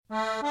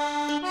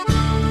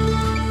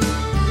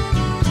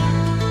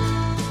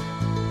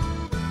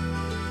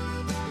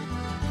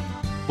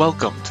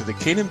Welcome to the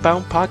Canaan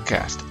Bound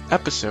Podcast,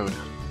 episode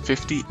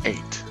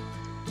 58.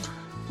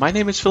 My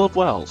name is Philip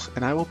Wells,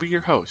 and I will be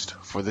your host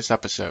for this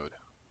episode.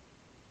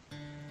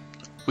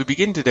 We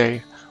begin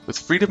today with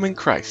Freedom in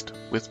Christ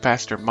with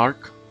Pastor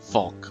Mark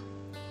Falk.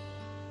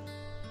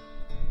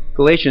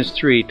 Galatians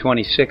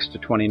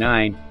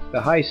 3:26-29,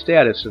 the high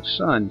status of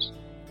sons.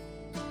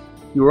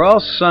 You are all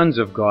sons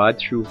of God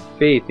through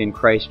faith in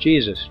Christ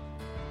Jesus.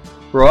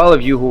 For all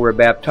of you who were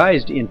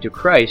baptized into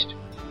Christ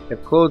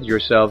have clothed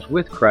yourselves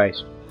with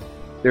Christ.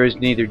 There is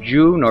neither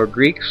Jew nor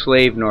Greek,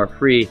 slave nor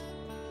free,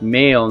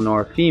 male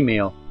nor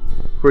female,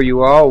 for you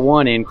are all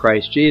one in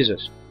Christ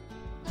Jesus.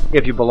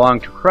 If you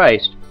belong to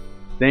Christ,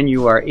 then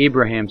you are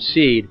Abraham's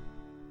seed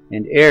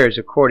and heirs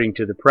according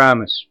to the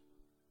promise.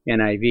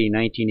 NIV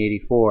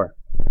 1984.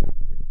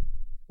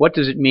 What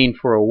does it mean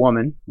for a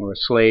woman, or a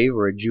slave,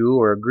 or a Jew,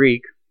 or a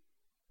Greek,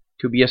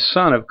 to be a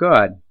son of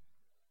God?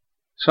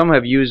 Some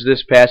have used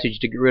this passage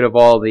to get rid of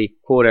all the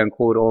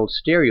quote-unquote old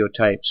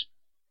stereotypes,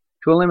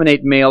 to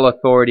eliminate male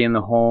authority in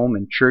the home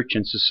and church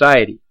and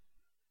society.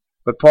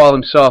 But Paul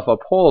himself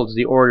upholds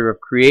the order of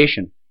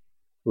creation.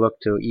 Look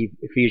to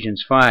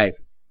Ephesians 5.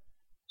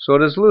 So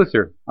does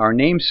Luther, our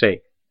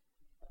namesake.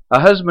 A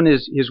husband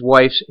is his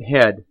wife's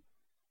head.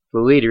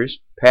 The leaders,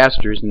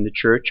 pastors in the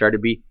church, are to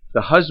be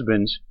the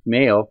husbands,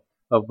 male,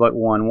 of but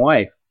one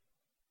wife.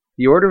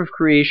 The order of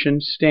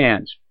creation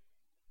stands.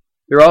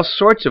 There are all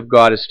sorts of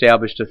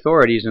God-established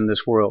authorities in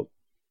this world.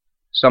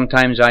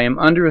 Sometimes I am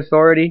under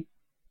authority.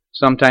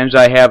 Sometimes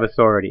I have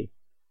authority.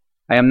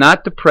 I am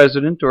not the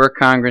president or a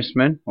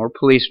congressman or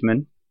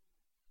policeman.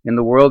 In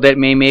the world that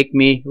may make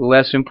me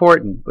less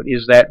important, but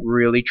is that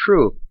really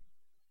true?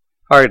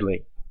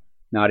 Hardly.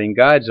 Not in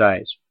God's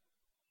eyes.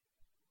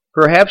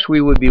 Perhaps we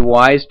would be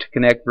wise to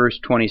connect verse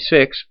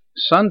 26,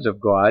 sons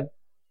of God,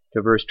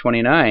 to verse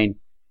 29,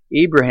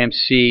 Abraham's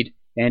seed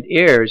and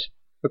heirs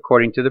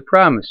according to the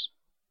promise.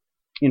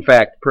 In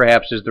fact,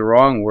 perhaps is the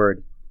wrong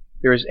word.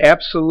 There is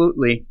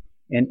absolutely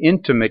an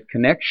intimate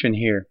connection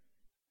here.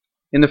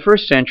 In the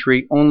first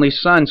century, only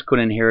sons could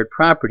inherit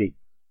property.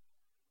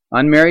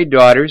 Unmarried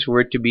daughters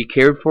were to be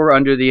cared for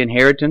under the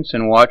inheritance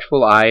and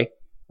watchful eye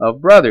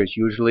of brothers,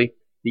 usually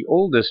the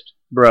oldest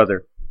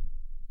brother.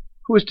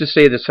 Who is to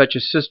say that such a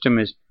system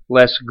is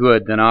less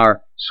good than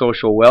our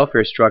social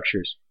welfare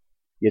structures?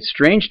 It's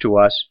strange to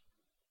us,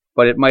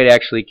 but it might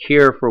actually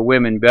care for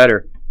women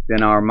better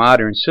than our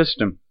modern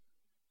system.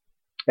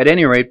 At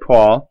any rate,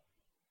 Paul,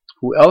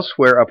 who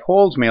elsewhere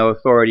upholds male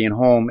authority in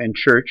home and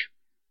church,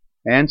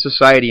 and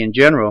society in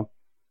general,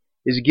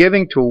 is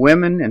giving to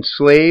women and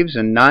slaves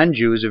and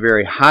non-Jews a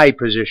very high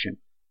position.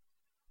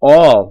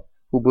 All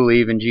who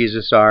believe in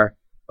Jesus are,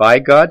 by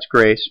God's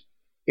grace,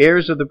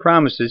 heirs of the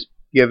promises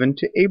given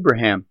to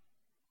Abraham.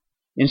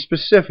 In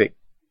specific,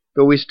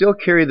 though we still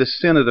carry the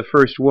sin of the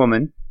first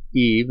woman,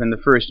 Eve, and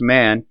the first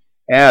man,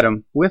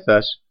 Adam, with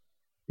us,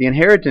 the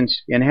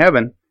inheritance in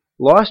heaven,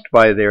 lost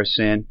by their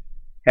sin,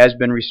 has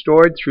been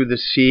restored through the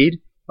seed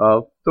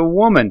of the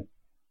woman,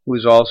 who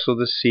is also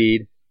the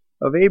seed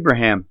of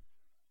Abraham.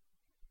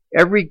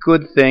 Every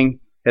good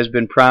thing has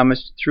been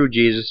promised through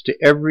Jesus to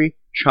every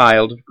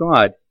child of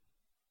God.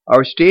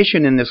 Our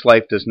station in this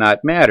life does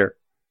not matter.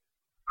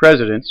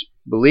 Presidents,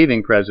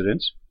 believing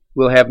presidents,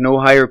 will have no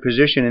higher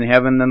position in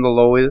heaven than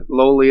the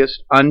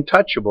lowliest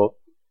untouchable,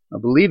 a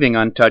believing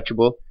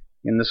untouchable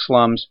in the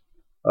slums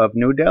of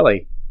New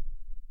Delhi.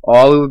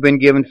 All who have been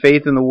given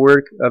faith in the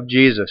work of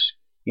Jesus,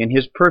 in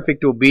his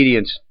perfect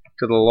obedience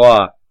to the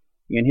law,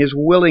 in his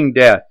willing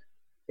death,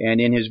 and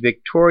in his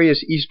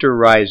victorious Easter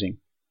rising,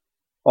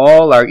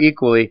 all are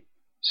equally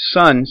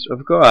sons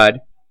of God,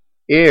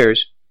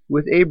 heirs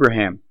with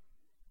Abraham.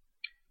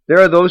 There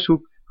are those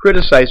who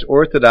criticize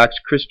Orthodox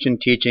Christian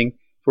teaching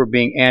for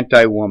being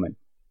anti-woman.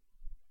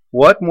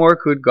 What more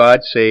could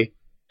God say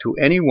to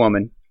any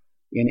woman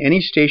in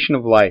any station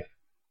of life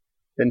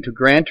than to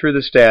grant her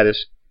the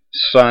status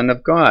son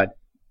of God?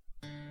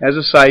 As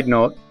a side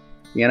note,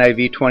 the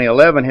NIV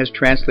 2011 has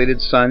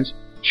translated sons,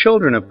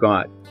 children of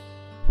God.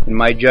 In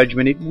my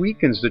judgment, it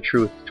weakens the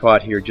truth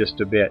taught here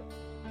just a bit.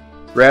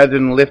 Rather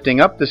than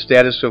lifting up the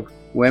status of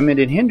women,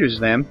 it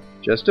hinders them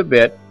just a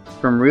bit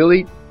from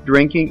really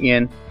drinking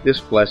in this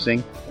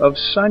blessing of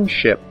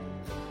sonship.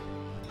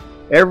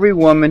 Every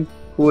woman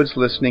who is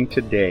listening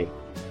today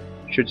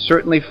should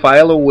certainly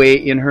file away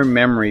in her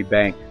memory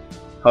bank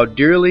how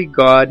dearly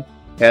God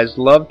has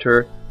loved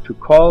her to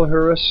call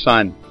her a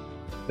son,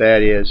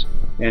 that is,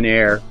 an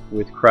heir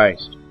with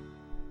Christ.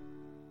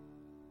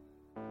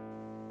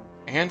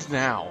 And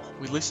now,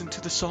 we listen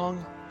to the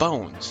song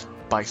Bones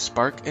by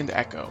Spark and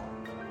Echo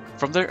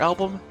from their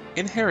album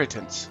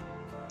Inheritance.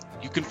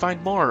 You can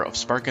find more of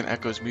Spark and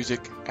Echo's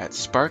music at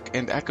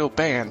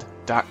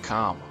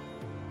sparkandechoband.com.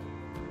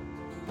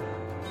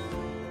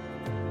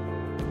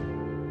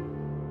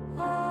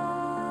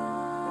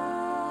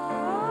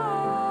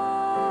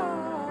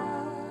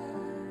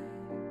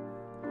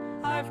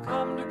 I've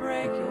come to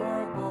break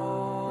your bones.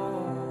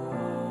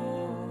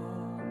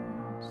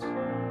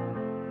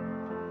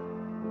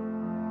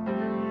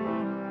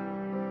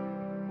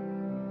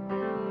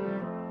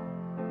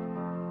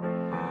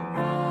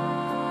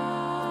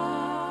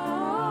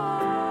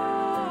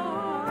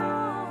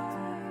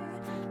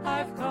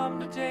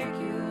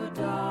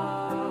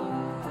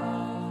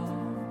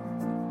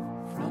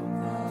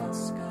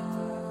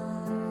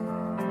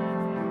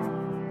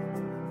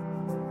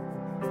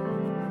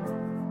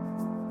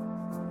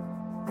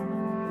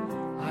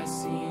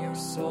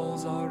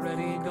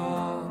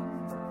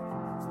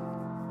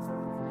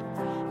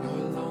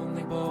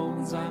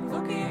 bones. I'm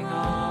looking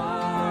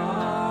on.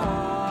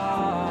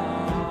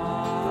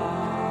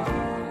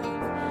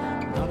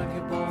 None of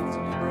your bones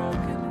will be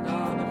broken.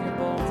 None of your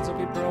bones will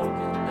be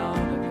broken.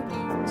 None of your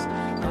bones.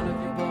 None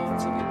of your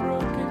bones will be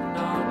broken.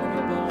 None of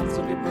your bones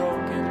will be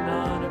broken.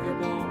 None of your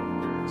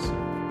bones.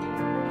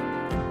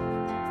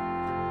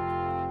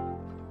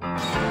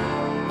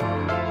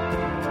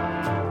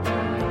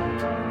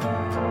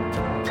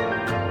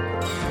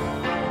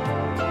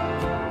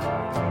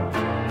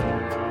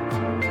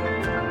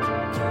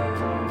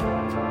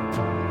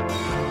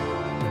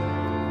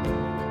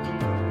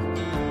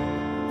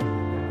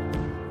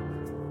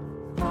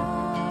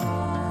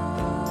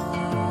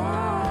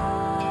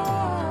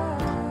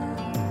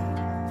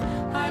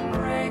 I'm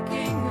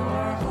breaking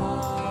your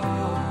heart.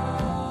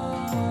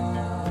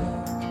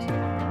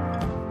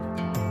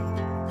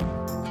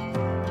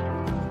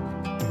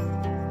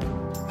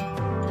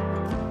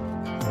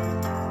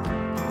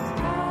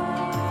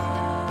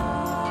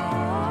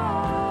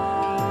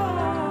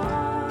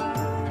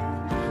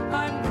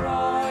 I'm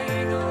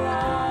drawing a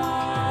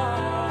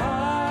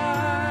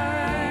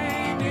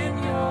line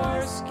in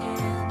your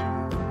skin.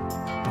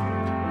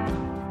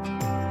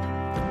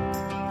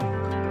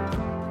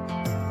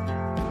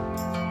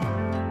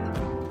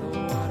 The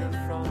water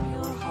from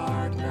your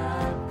heart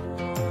that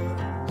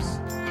pours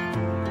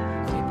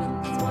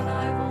deepens what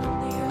I've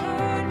only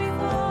heard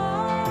before.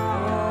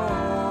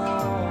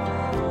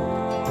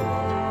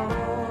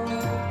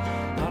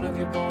 None of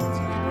your bones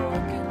will be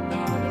broken.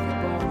 None of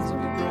your bones will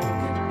be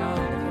broken.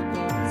 None of your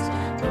bones.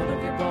 None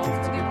of your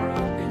bones will be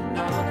broken.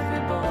 None of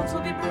your bones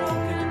will be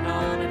broken.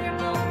 None of your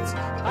bones.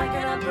 I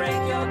cannot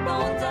break your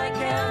bones. I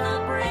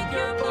cannot break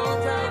your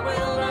bones. I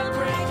will not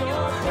break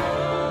your bones.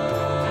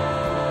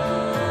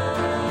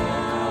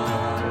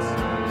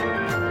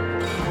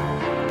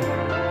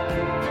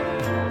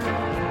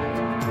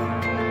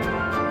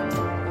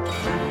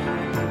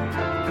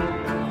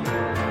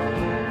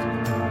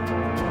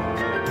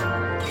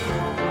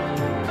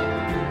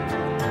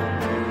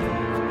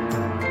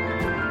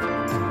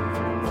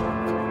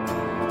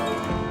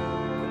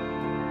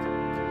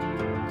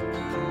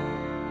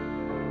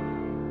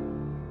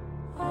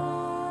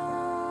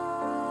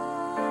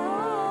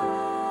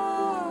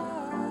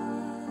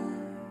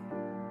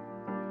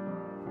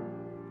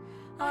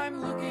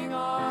 I'm looking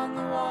on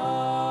the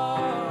wall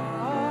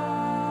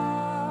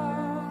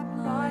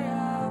I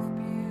have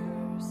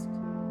pierced.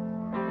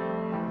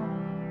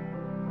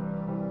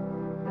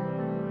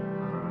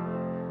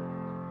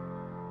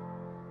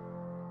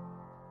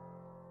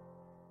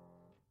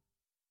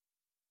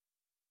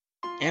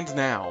 And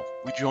now,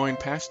 we join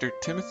Pastor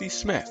Timothy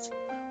Smith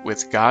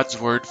with God's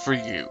Word for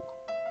You.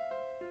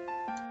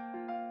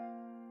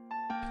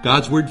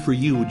 God's Word for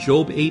You,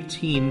 Job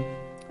 18,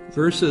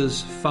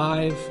 verses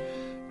 5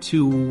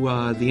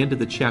 to the end of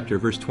the chapter,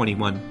 verse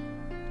 21.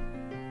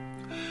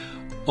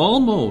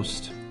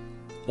 Almost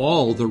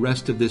all the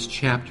rest of this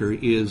chapter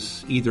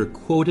is either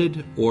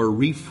quoted or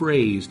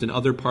rephrased in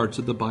other parts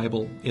of the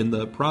Bible, in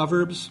the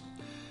Proverbs,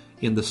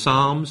 in the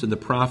Psalms, in the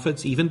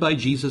prophets, even by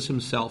Jesus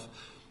himself.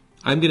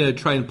 I'm going to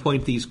try and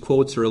point these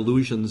quotes or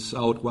allusions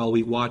out while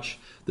we watch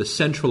the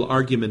central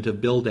argument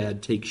of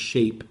Bildad take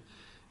shape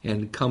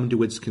and come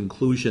to its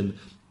conclusion.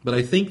 But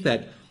I think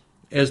that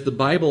as the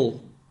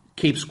Bible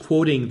keeps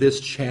quoting this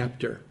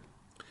chapter,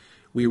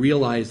 we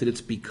realize that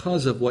it's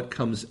because of what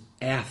comes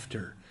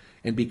after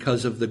and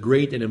because of the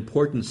great and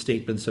important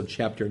statements of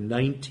chapter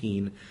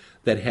 19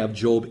 that have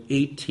Job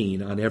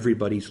 18 on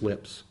everybody's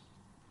lips.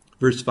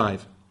 Verse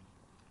 5.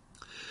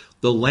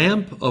 The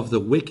lamp of the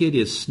wicked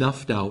is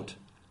snuffed out.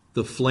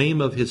 The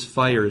flame of his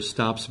fire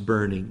stops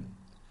burning.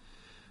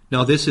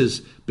 Now this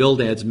is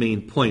Bildad's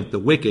main point. The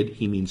wicked,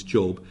 he means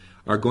Job,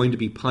 are going to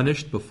be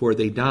punished before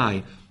they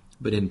die.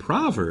 But in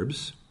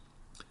Proverbs,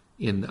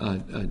 in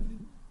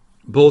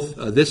both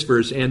this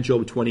verse and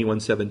Job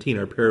 21:17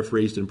 are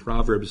paraphrased in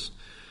Proverbs,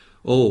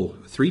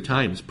 3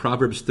 times.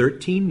 Proverbs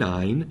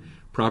 13:9,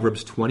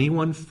 Proverbs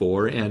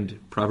 21:4, and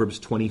Proverbs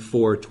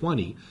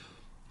 24:20.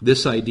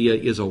 This idea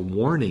is a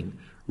warning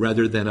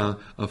rather than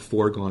a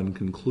foregone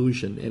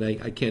conclusion. And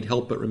I can't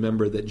help but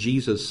remember that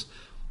Jesus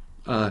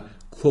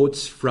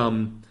quotes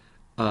from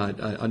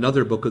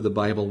another book of the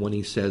Bible when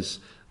he says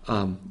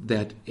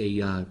that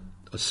a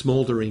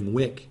smoldering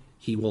wick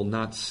he will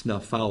not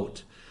snuff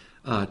out,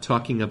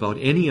 talking about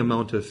any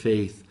amount of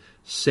faith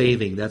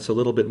saving. That's a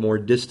little bit more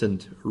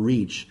distant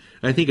reach.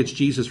 And I think it's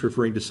Jesus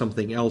referring to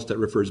something else that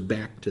refers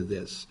back to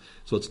this,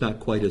 so it's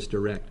not quite as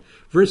direct.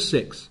 Verse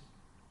 6,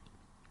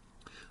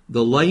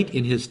 the light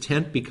in his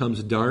tent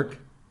becomes dark,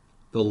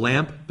 the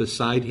lamp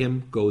beside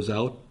him goes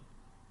out.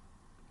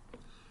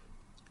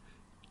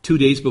 2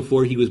 days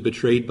before he was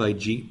betrayed by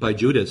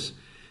Judas,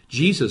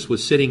 Jesus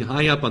was sitting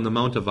high up on the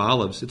Mount of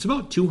Olives. It's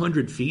about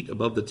 200 feet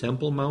above the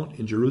Temple Mount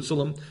in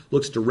Jerusalem.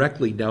 Looks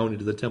directly down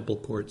into the temple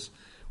courts,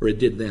 or it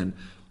did then.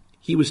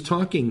 He was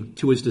talking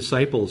to his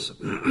disciples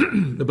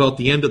about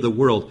the end of the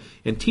world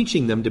and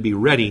teaching them to be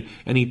ready,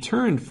 and he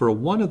turned for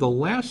one of the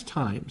last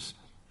times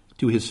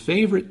to his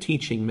favorite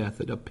teaching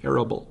method, a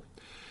parable.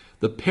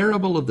 The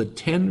parable of the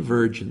 10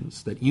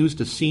 virgins that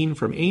used a scene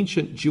from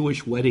ancient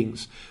Jewish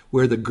weddings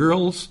where the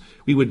girls,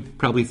 we would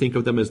probably think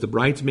of them as the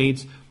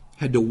bridesmaids,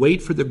 had to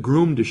wait for the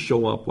groom to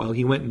show up while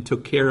he went and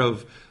took care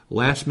of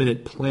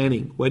last-minute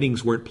planning.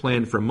 Weddings weren't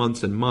planned for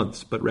months and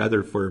months, but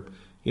rather for,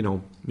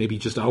 maybe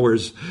just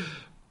hours.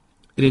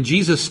 And in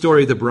Jesus'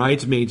 story, the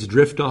bridesmaids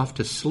drift off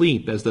to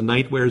sleep as the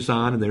night wears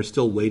on, and they're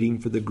still waiting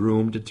for the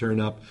groom to turn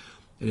up.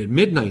 And at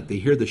midnight, they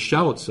hear the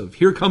shouts of,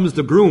 "Here comes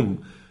the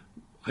groom."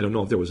 I don't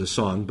know if there was a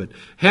song, but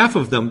half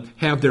of them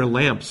have their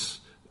lamps,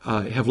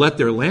 have let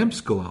their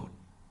lamps go out.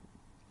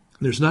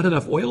 There's not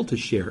enough oil to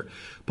share.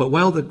 But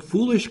while the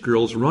foolish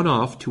girls run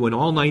off to an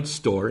all-night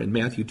store in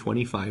Matthew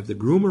 25, the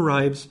groom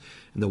arrives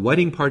and the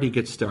wedding party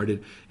gets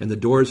started and the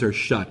doors are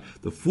shut.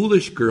 The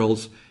foolish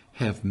girls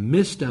have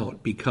missed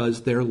out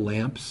because their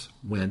lamps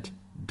went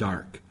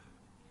dark.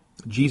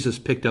 Jesus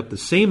picked up the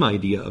same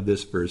idea of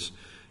this verse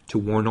to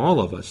warn all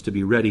of us to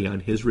be ready on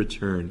his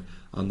return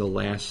on the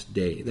last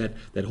day.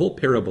 That whole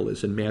parable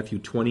is in Matthew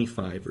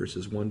 25,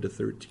 verses 1 to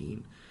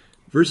 13.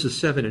 Verses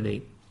 7 and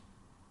 8.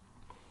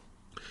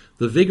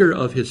 The vigor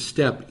of his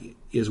step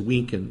is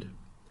weakened.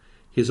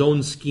 His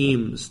own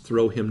schemes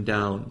throw him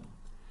down.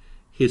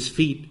 His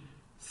feet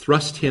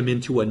thrust him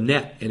into a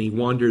net, and he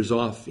wanders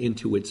off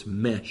into its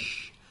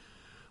mesh.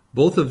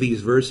 Both of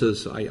these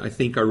verses, I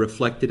think, are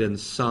reflected in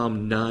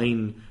Psalm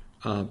 9,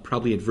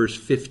 probably in verse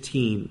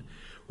 15,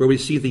 where we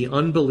see the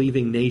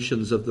unbelieving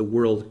nations of the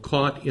world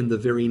caught in the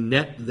very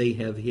net they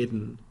have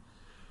hidden.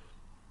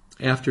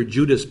 After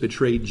Judas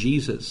betrayed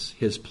Jesus,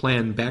 his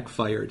plan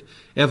backfired.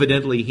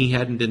 Evidently, he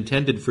hadn't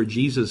intended for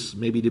Jesus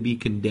maybe to be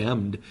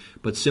condemned,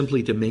 but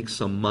simply to make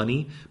some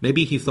money.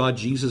 Maybe he thought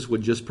Jesus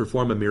would just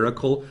perform a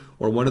miracle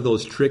or one of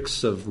those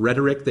tricks of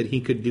rhetoric that he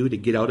could do to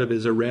get out of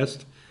his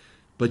arrest.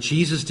 But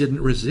Jesus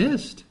didn't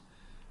resist.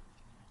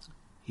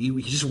 He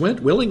just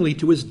went willingly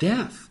to his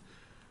death.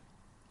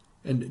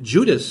 And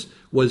Judas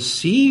was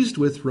seized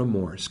with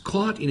remorse,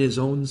 caught in his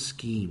own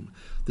scheme.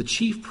 The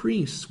chief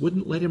priests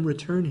wouldn't let him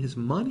return his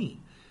money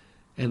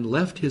and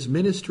left his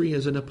ministry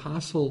as an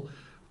apostle.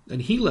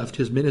 And he left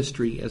his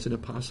ministry as an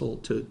apostle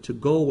to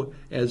go,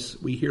 as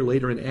we hear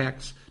later in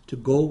Acts, to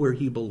go where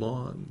he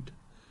belonged.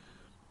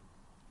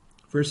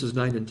 Verses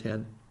 9 and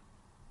 10.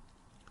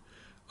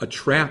 A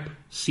trap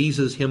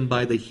seizes him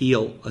by the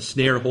heel. A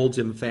snare holds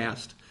him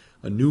fast.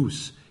 A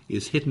noose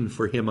is hidden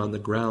for him on the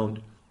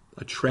ground.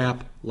 A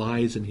trap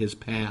lies in his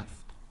path.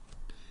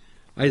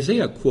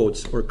 Isaiah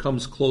quotes or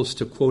comes close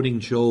to quoting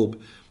Job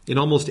in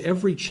almost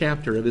every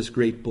chapter of his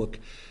great book.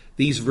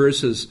 These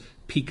verses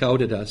peek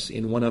out at us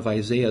in one of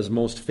Isaiah's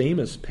most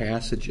famous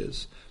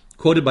passages,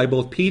 quoted by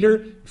both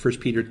Peter, 1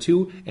 Peter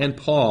 2, and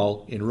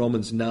Paul in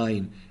Romans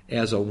 9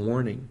 as a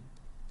warning.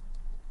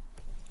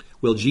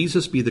 Will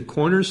Jesus be the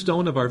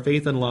cornerstone of our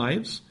faith and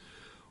lives?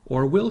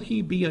 Or will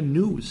he be a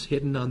noose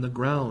hidden on the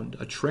ground,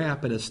 a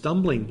trap and a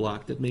stumbling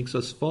block that makes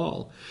us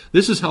fall?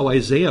 This is how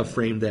Isaiah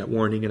framed that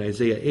warning in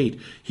Isaiah 8.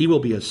 He will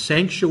be a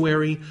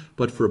sanctuary,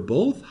 but for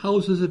both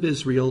houses of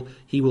Israel,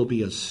 he will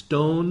be a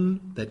stone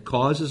that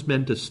causes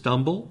men to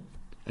stumble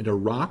and a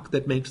rock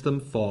that makes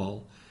them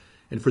fall.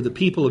 And for the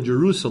people of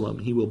Jerusalem,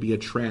 he will be a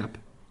trap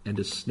and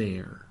a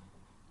snare.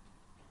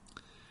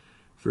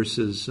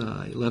 Verses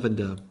 11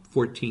 to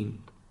 14.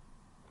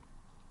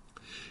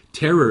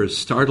 Terrors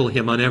startle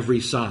him on every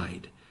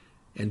side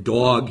and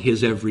dog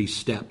his every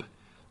step.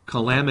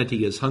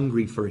 Calamity is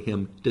hungry for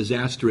him.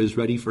 Disaster is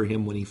ready for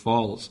him when he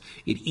falls.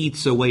 It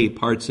eats away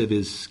parts of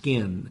his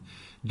skin.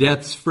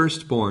 Death's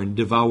firstborn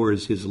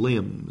devours his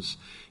limbs.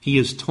 He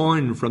is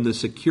torn from the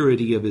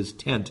security of his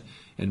tent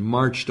and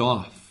marched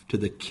off to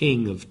the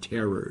king of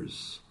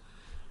terrors.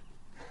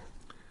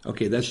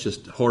 Okay, that's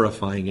just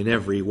horrifying in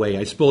every way.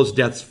 I suppose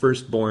death's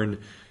firstborn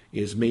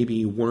is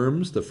maybe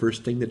worms, the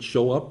first thing that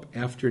show up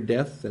after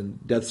death, and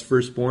death's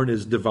firstborn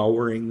is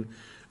devouring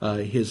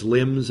his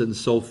limbs and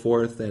so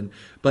forth.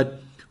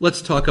 But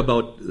let's talk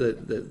about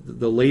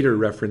the later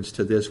reference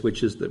to this,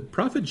 which is the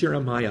prophet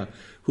Jeremiah,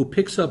 who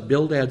picks up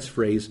Bildad's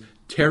phrase,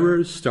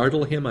 terrors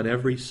startle him on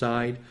every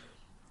side.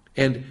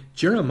 And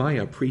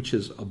Jeremiah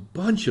preaches a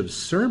bunch of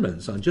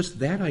sermons on just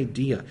that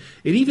idea.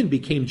 It even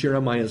became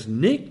Jeremiah's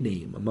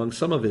nickname among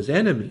some of his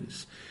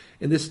enemies.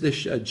 And this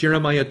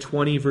Jeremiah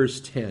 20, verse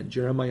 10,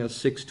 Jeremiah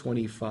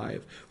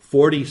 6:25,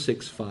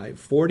 46:5,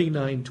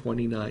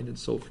 49:29, and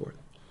so forth.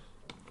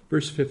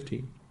 Verse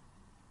 15.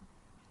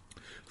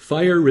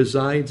 Fire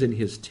resides in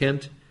his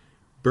tent,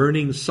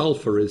 burning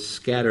sulfur is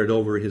scattered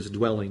over his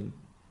dwelling.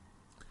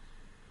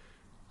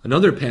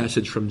 Another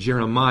passage from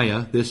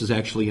Jeremiah, this is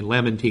actually in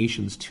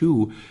Lamentations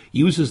 2,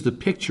 uses the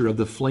picture of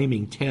the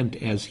flaming tent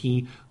as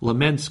he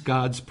laments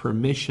God's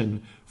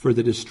permission for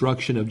the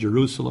destruction of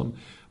Jerusalem.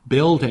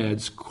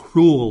 Bildad's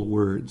cruel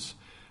words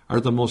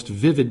are the most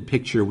vivid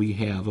picture we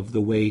have of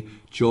the way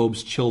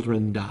Job's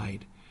children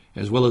died,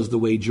 as well as the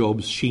way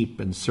Job's sheep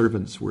and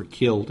servants were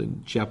killed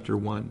in chapter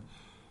 1.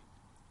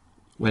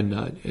 When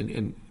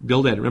and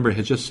Bildad, remember,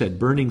 has just said,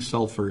 burning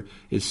sulfur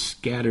is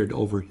scattered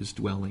over his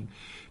dwelling.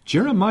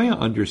 Jeremiah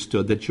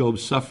understood that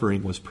Job's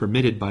suffering was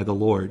permitted by the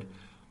Lord.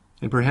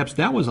 And perhaps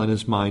that was on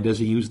his mind as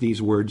he used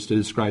these words to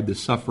describe the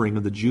suffering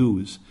of the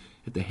Jews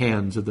at the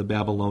hands of the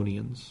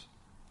Babylonians.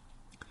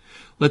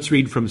 Let's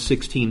read from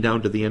 16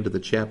 down to the end of the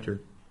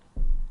chapter.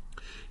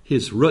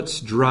 His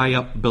roots dry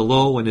up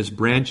below and his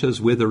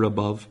branches wither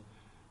above.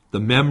 The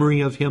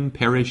memory of him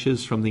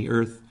perishes from the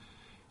earth.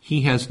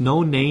 He has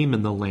no name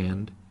in the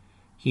land.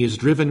 He is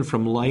driven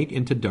from light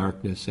into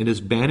darkness and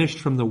is banished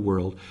from the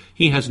world.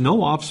 He has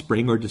no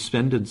offspring or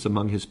descendants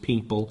among his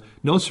people,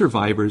 no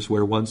survivors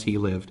where once he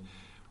lived.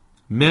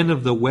 Men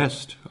of the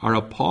west are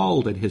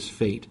appalled at his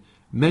fate.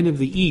 Men of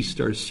the east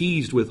are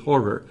seized with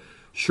horror.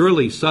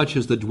 Surely such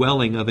is the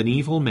dwelling of an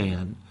evil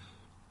man.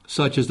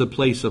 Such is the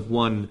place of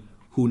one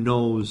who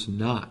knows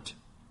not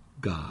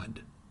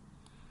God.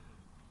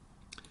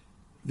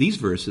 These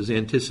verses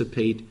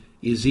anticipate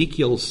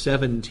Ezekiel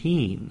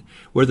 17,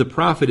 where the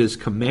prophet is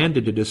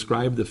commanded to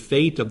describe the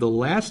fate of the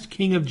last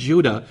king of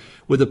Judah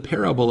with a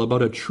parable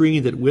about a tree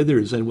that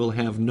withers and will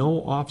have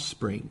no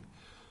offspring.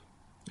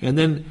 And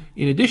then,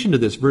 in addition to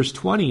this, verse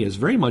 20 is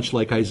very much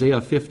like Isaiah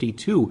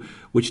 52,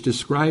 which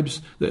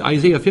describes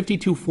Isaiah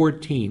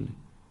 52:14,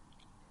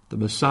 the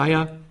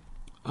Messiah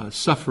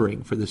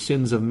suffering for the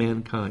sins of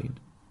mankind.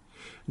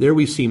 There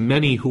we see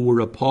many who were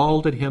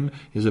appalled at him.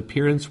 His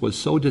appearance was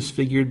so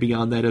disfigured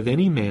beyond that of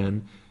any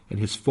man, and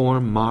his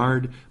form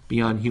marred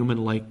beyond human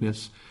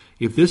likeness.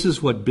 If this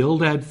is what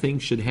Bildad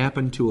thinks should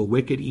happen to a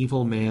wicked,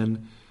 evil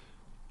man,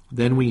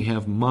 then we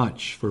have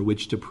much for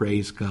which to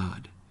praise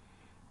God.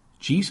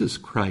 Jesus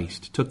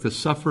Christ took the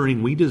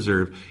suffering we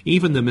deserve.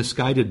 Even the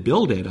misguided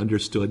Bildad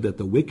understood that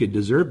the wicked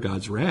deserve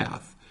God's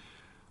wrath.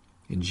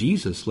 And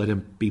Jesus let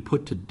him be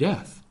put to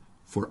death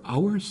for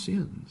our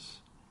sins.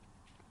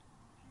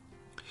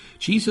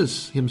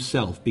 Jesus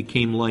himself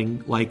became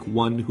like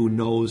one who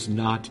knows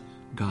not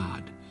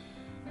God.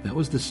 That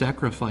was the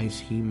sacrifice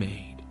he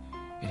made,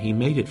 and he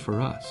made it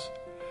for us.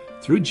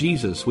 Through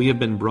Jesus, we have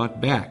been brought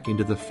back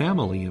into the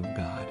family of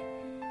God,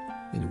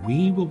 and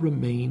we will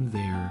remain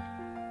there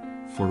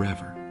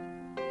forever.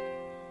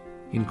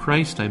 In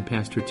Christ, I'm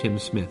Pastor Tim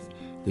Smith.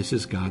 This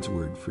is God's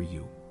Word for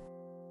you.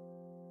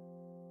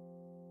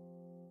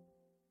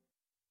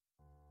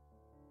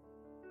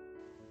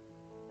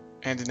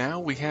 And now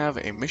we have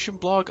a mission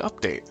blog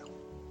update.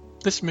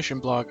 This mission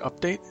blog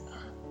update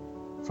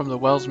from the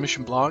Wells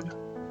Mission Blog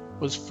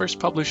was first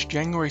published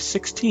January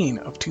 16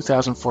 of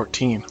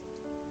 2014.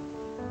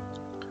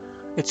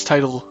 It's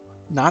titled,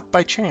 Not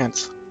by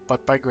Chance,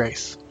 but by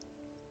Grace.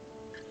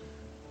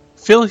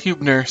 Phil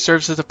Hubner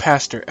serves as a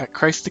pastor at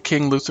Christ the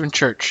King Lutheran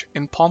Church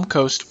in Palm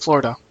Coast,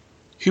 Florida.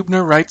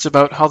 Hubner writes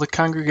about how the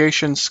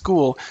congregation's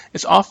school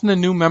is often a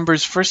new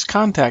member's first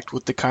contact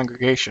with the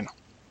congregation.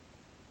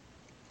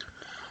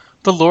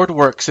 The Lord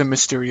works in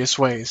mysterious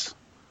ways.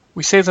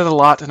 We say that a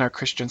lot in our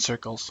Christian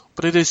circles,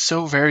 but it is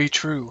so very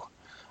true.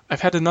 I've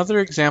had another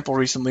example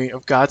recently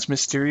of God's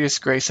mysterious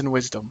grace and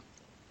wisdom.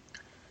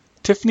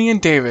 Tiffany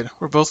and David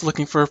were both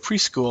looking for a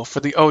preschool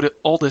for the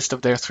oldest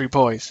of their 3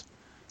 boys.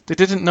 They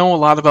didn't know a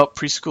lot about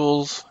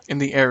preschools in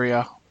the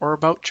area or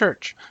about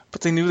church,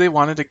 but they knew they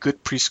wanted a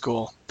good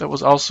preschool that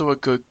was also a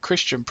good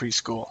Christian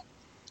preschool.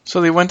 So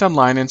they went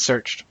online and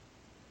searched.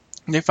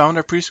 They found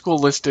our preschool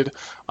listed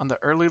on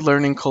the Early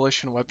Learning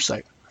Coalition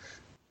website.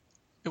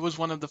 It was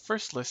one of the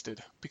first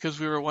listed because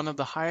we were one of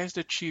the highest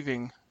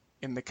achieving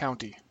in the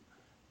county.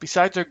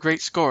 Besides our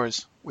great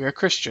scores, we are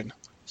Christian,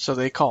 so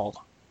they called.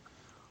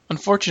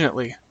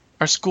 Unfortunately,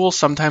 our school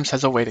sometimes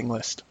has a waiting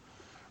list.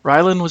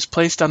 Rylan was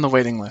placed on the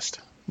waiting list.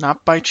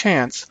 Not by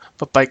chance,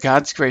 but by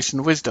God's grace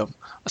and wisdom,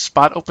 a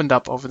spot opened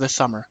up over the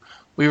summer.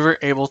 We were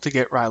able to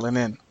get Rylan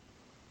in.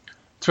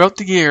 Throughout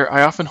the year,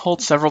 I often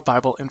hold several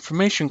Bible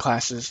information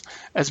classes,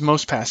 as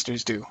most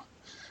pastors do.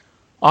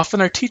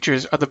 Often our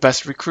teachers are the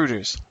best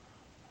recruiters.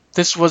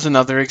 This was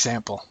another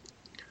example.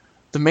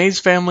 The Mays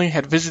family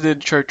had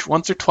visited church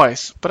once or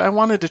twice, but I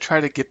wanted to try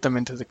to get them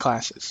into the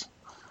classes.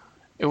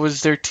 It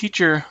was their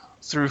teacher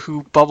through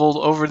who bubbled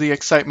over the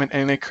excitement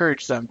and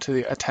encouraged them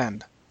to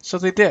attend. So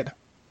they did.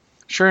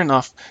 Sure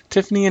enough,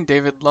 Tiffany and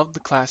David loved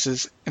the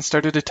classes and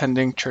started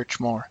attending church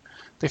more.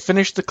 They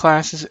finished the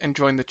classes and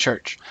joined the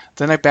church.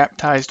 Then I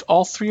baptized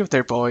all 3 of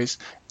their boys,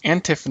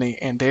 and Tiffany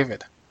and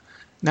David.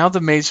 Now the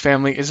Mays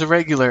family is a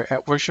regular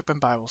at worship and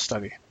Bible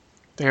study.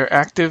 They are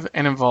active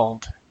and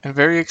involved, and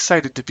very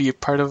excited to be a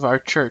part of our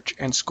church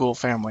and school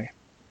family.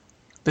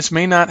 This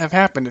may not have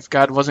happened if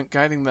God wasn't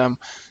guiding them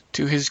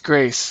to His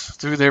grace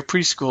through their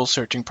preschool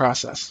searching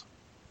process.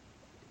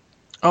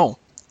 Oh,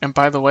 and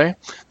by the way,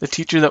 the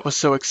teacher that was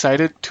so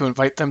excited to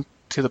invite them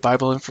to the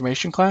Bible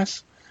information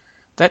class,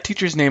 that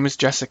teacher's name is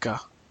Jessica.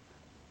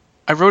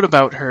 I wrote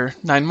about her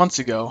 9 months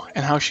ago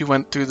and how she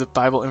went through the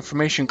Bible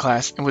information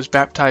class and was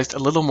baptized a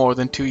little more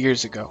than 2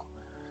 years ago.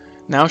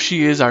 Now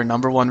she is our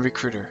 #1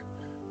 recruiter.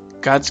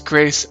 God's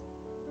grace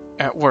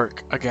at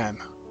work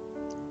again.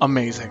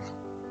 Amazing.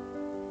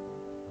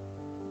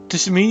 To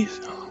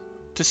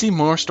see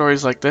more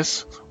stories like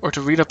this, or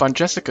to read up on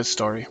Jessica's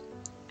story,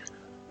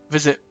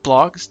 visit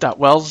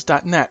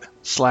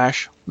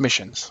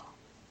blogs.wells.net/missions.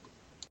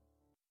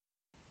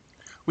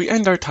 We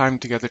end our time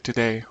together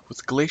today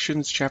with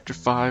Galatians chapter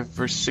 5,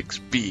 verse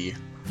 6b,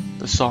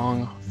 the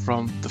song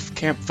from the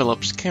Camp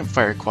Phillips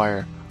Campfire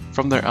Choir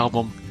from their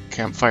album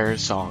Campfire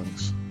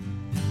Songs.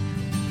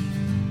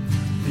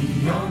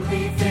 The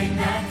only thing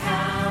that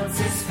counts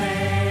is faith,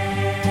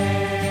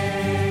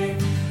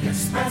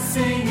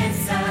 expressing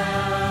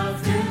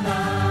itself through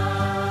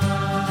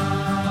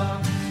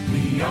love.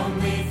 The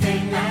only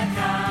thing that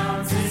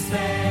counts is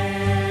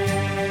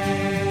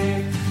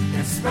faith,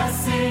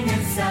 expressing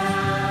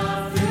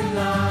itself through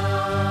love.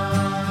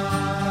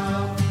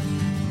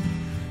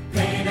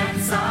 Pain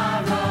and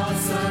sorrow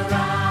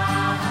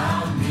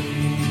surround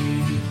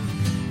me,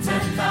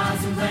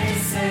 10,000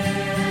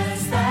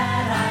 places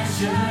that I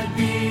should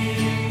be.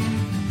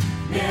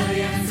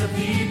 Millions of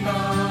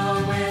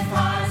people with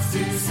hearts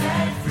to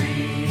set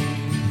free.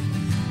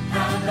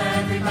 Help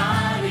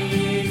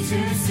everybody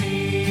to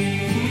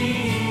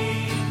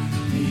see.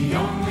 The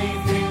only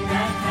thing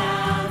that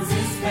counts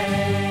is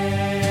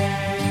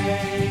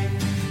faith,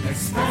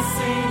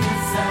 expressing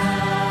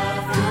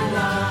itself through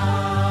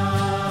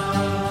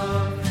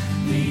love.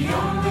 The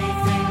only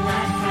thing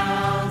that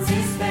counts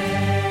is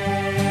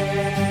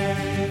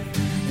faith,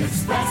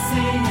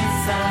 expressing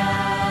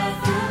itself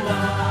through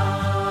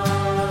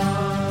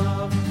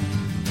love.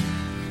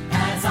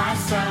 As I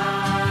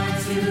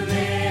strive to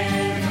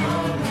live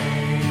your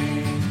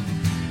way,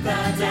 the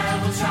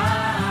devil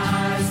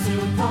tries to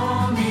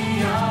pull me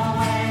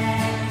away.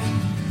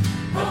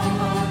 Oh,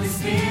 Holy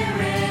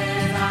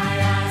Spirit, I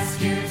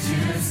ask you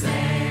to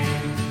stay,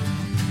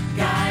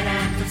 guide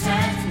and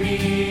protect me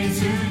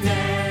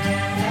today.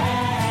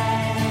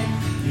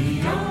 The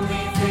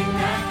only thing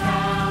that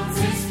counts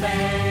is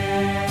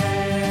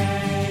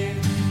faith,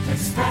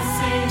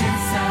 expressing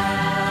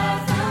itself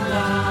through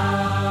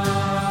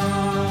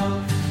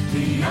love.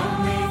 The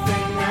only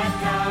thing that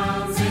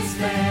counts is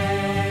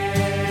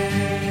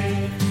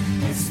faith,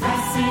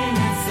 expressing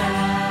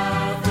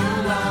itself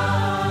through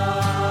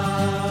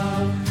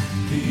love.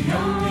 The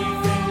only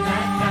thing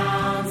that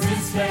counts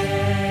is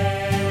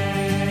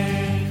faith,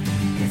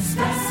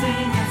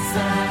 expressing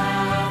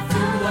itself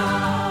through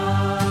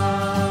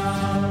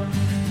love.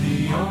 The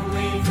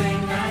only thing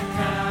that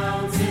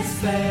counts is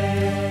faith.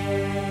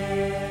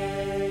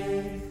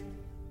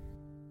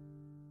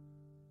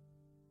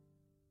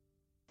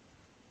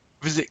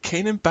 Visit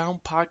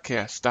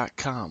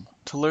CanaanBoundPodcast.com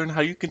to learn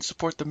how you can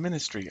support the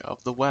ministry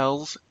of the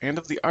Wells and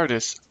of the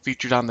artists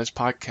featured on this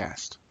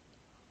podcast.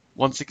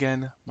 Once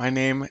again, my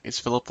name is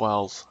Philip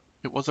Wells.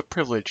 It was a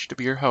privilege to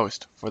be your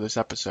host for this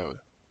episode.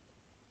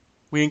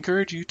 We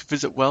encourage you to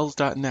visit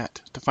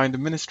wells.net to find a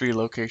ministry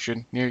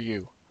location near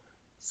you.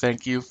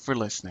 Thank you for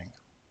listening.